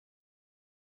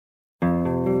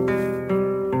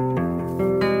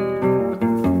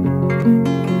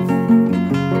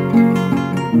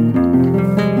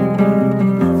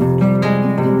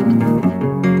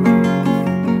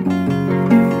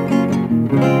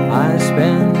I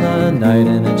spend the night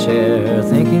in a chair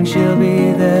thinking she'll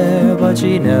be there, but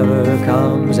she never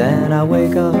comes. And I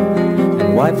wake up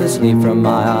and wipe the sleep from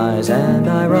my eyes, and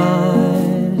I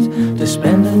rise to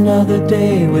spend another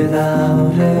day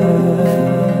without her.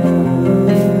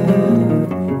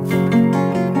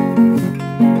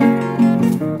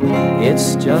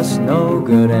 It's just no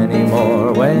good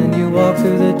anymore when you walk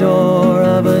through the door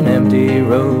of an empty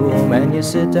room and you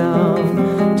sit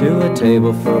down to a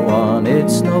table for one.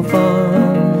 It's no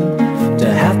fun to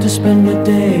have to spend a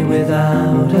day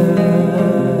without her.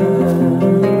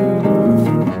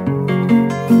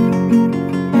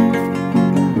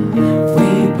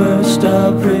 We burst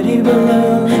a pretty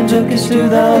balloon, took us to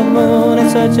the moon.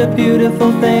 It's such a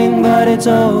beautiful thing, but it's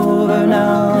over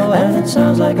now. And it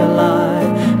sounds like a lie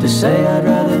to say I'd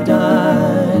rather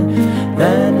die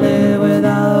than live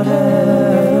without her.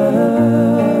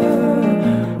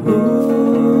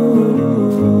 Ooh.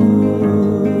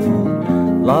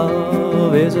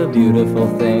 Love is a beautiful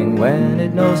thing when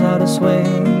it knows how to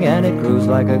swing, and it grooves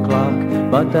like a clock,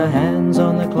 but the hands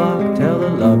on the clock tell the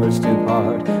lovers to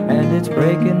part. And it's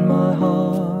breaking my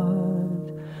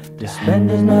heart to spend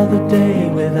another day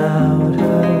without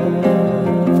her.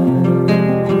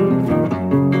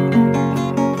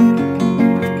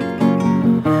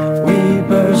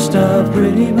 A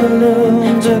pretty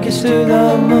balloon took us to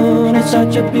the moon. It's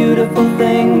such a beautiful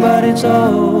thing, but it's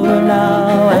over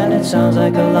now. And it sounds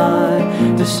like a lie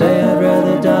to say I'd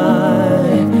rather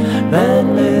die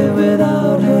than live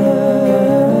without her.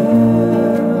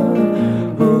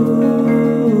 Ooh.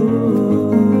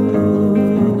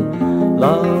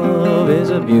 Love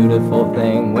is a beautiful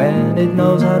thing when it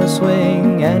knows how to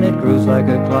swing, and it grooves like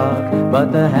a clock,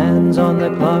 but the hands on the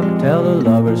clock tell the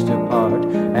lovers to part.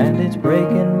 And it's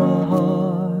breaking my heart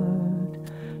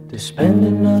to spend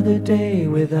another day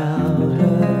without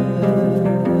her.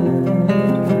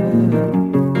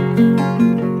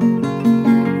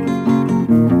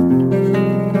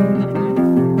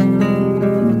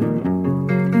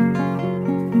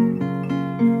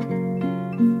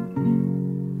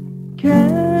 Can